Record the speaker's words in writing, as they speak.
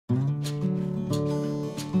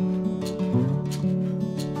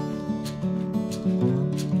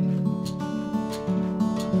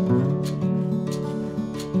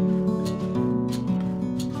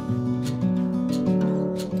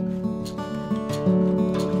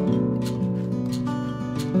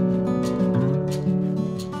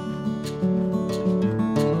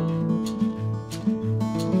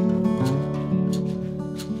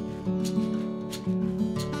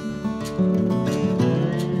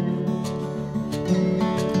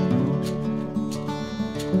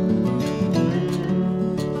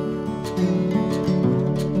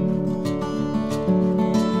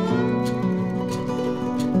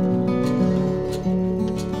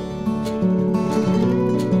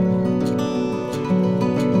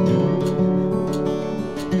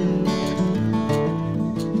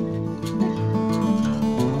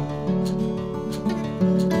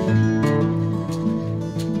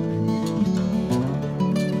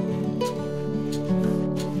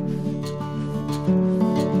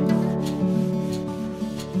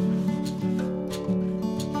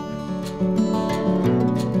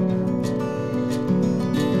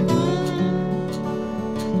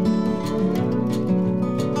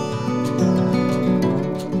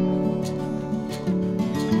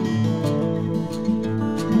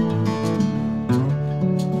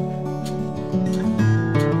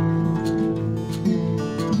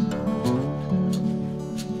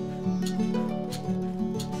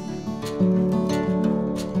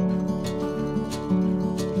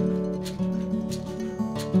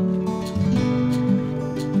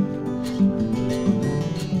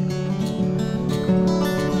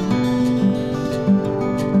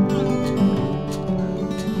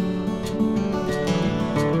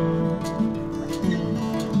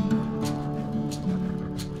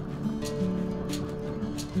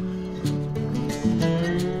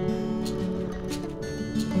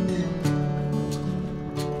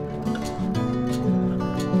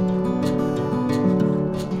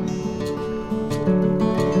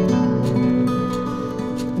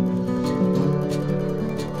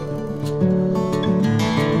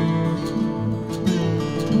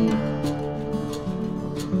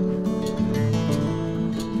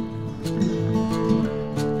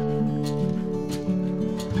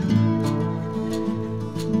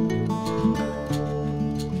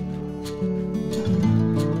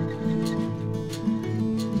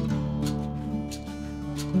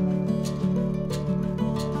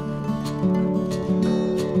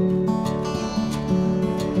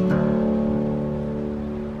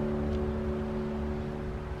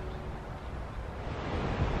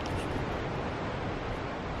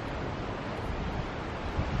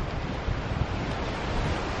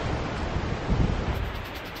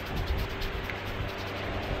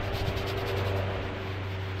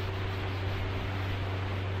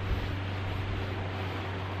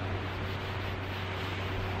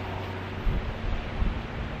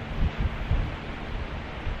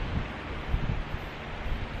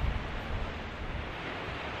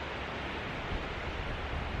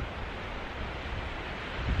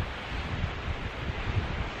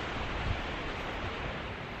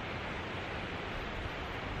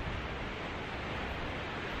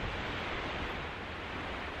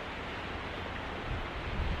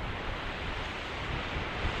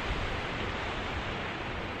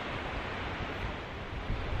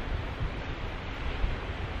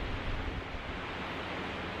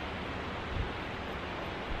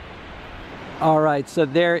All right, so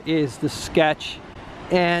there is the sketch.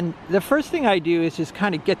 And the first thing I do is just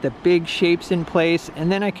kind of get the big shapes in place,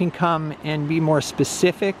 and then I can come and be more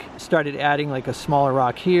specific. Started adding like a smaller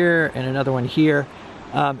rock here and another one here.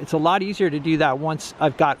 It's a lot easier to do that once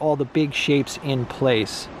I've got all the big shapes in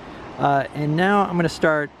place. And now I'm gonna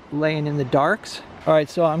start laying in the darks. All right,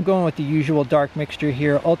 so I'm going with the usual dark mixture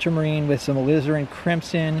here, ultramarine with some alizarin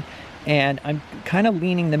crimson, and I'm kind of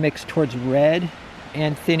leaning the mix towards red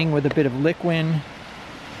and thinning with a bit of liquid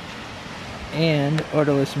and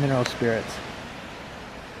odorless mineral spirits.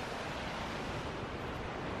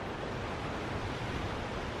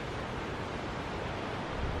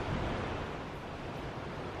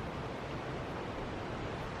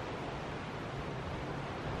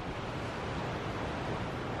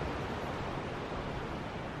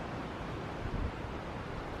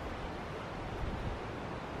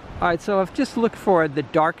 All right, so I've just looked for the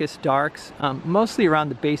darkest darks, mostly around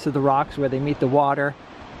the base of the rocks where they meet the water.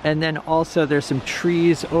 And then also there's some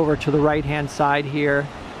trees over to the right-hand side here.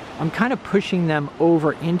 I'm kind of pushing them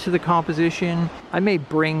over into the composition. I may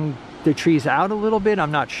bring the trees out a little bit,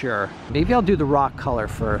 I'm not sure. Maybe I'll do the rock color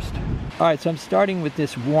first. All right, so I'm starting with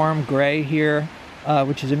this warm gray here,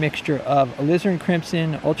 which is a mixture of alizarin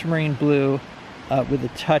crimson, ultramarine blue, with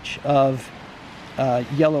a touch of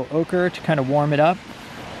yellow ochre to kind of warm it up.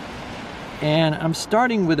 And I'm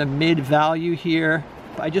starting with a mid value here.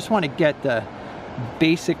 I just want to get the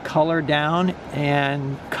basic color down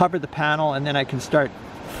and cover the panel, and then I can start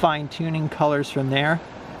fine-tuning colors from there.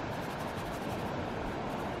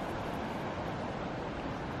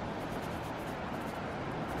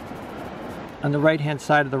 On the right-hand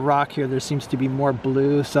side of the rock here, there seems to be more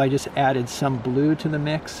blue, so I just added some blue to the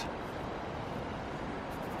mix.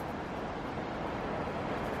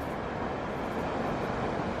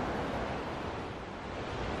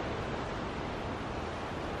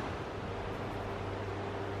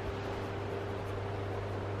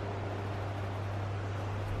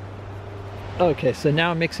 Okay, so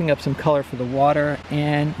now I'm mixing up some color for the water,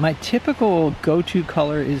 and my typical go-to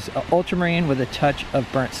color is ultramarine with a touch of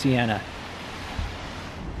burnt sienna.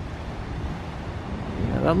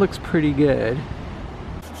 Yeah, that looks pretty good.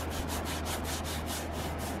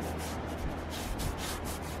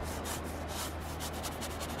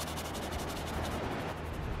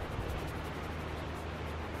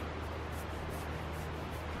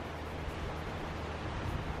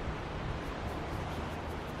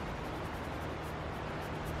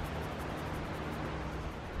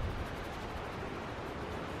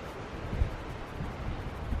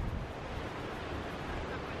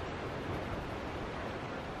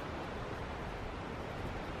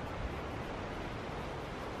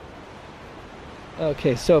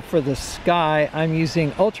 Okay, so for the sky, I'm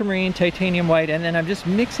using ultramarine, titanium white, and then I'm just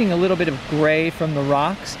mixing a little bit of gray from the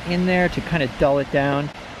rocks in there to kind of dull it down.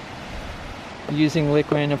 Using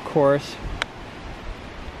liquid, of course.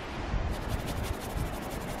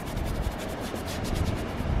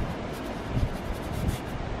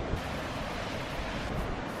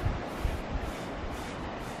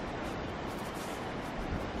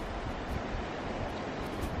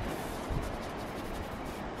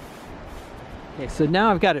 Okay, so now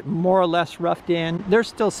I've got it more or less roughed in. There's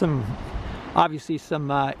still obviously some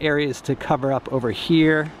areas to cover up over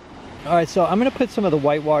here. All right, so I'm gonna put some of the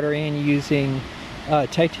white water in using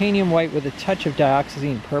titanium white with a touch of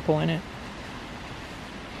dioxazine purple in it.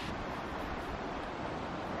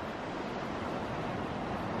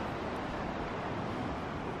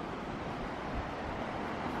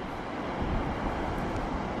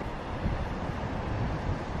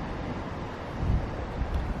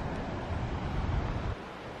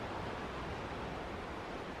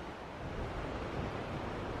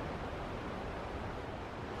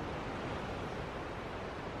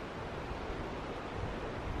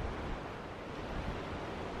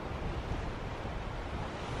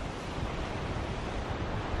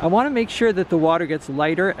 I want to make sure that the water gets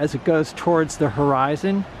lighter as it goes towards the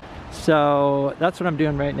horizon. So that's what I'm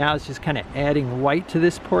doing right now, is just kind of adding white to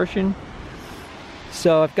this portion.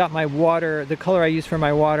 So I've got my water, the color I use for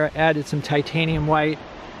my water, added some titanium white,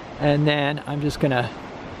 and then I'm just gonna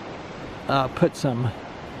put some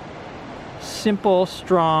simple,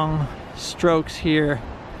 strong strokes here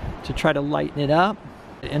to try to lighten it up.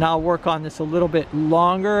 And I'll work on this a little bit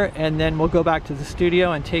longer, and then we'll go back to the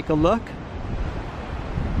studio and take a look.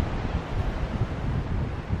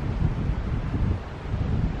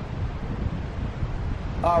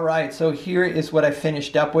 All right, so here is what I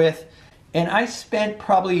finished up with. And I spent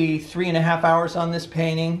probably 3.5 hours on this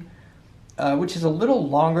painting, which is a little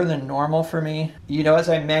longer than normal for me. You know, as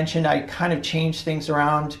I mentioned, I kind of changed things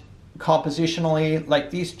around compositionally.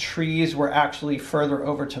 Like, these trees were actually further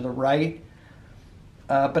over to the right.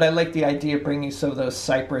 But I like the idea of bringing some of those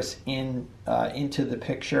cypress into the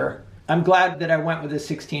picture. I'm glad that I went with a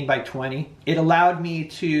 16 by 20. It allowed me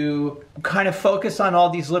to kind of focus on all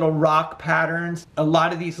these little rock patterns. A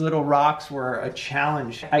lot of these little rocks were a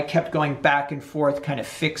challenge. I kept going back and forth, kind of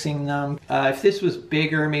fixing them. If this was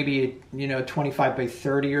bigger, maybe, you know, 25 by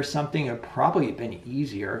 30 or something, it would probably have been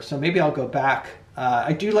easier. So maybe I'll go back.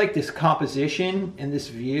 I do like this composition and this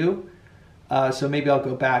view. So maybe I'll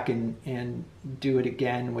go back and do it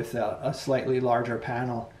again with a slightly larger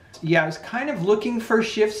panel. Yeah, I was kind of looking for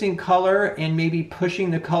shifts in color and maybe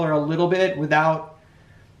pushing the color a little bit without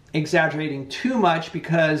exaggerating too much,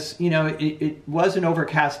 because, you know, it was an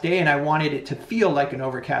overcast day and I wanted it to feel like an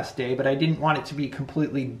overcast day, but I didn't want it to be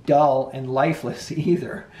completely dull and lifeless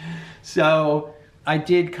either. So I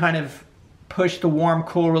did kind of push the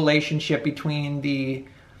warm-cool relationship between the,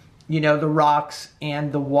 you know, the rocks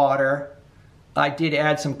and the water. I did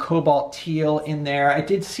add some cobalt teal in there. I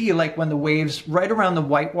did see, like, when the waves right around the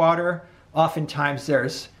white water, oftentimes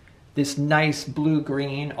there's this nice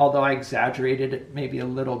blue-green, although I exaggerated it maybe a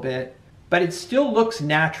little bit. But it still looks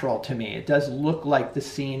natural to me. It does look like the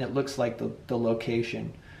scene. It looks like the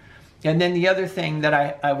location. And then the other thing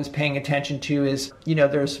that I was paying attention to is, you know,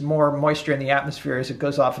 there's more moisture in the atmosphere as it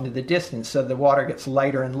goes off into the distance, so the water gets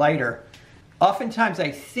lighter and lighter. Oftentimes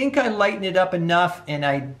I think I lighten it up enough and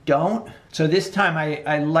I don't. So this time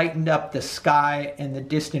I lightened up the sky and the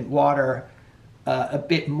distant water a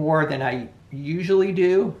bit more than I usually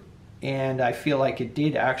do. And I feel like it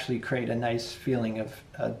did actually create a nice feeling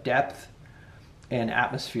of depth and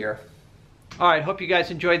atmosphere. All right, hope you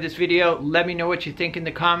guys enjoyed this video. Let me know what you think in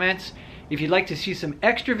the comments. If you'd like to see some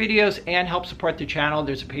extra videos and help support the channel,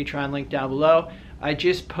 there's a Patreon link down below. I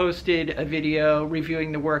just posted a video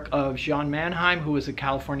reviewing the work of Jean Mannheim, who was a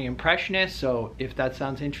California Impressionist, so if that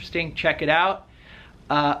sounds interesting, check it out.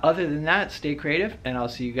 Other than that, stay creative, and I'll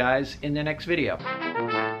see you guys in the next video.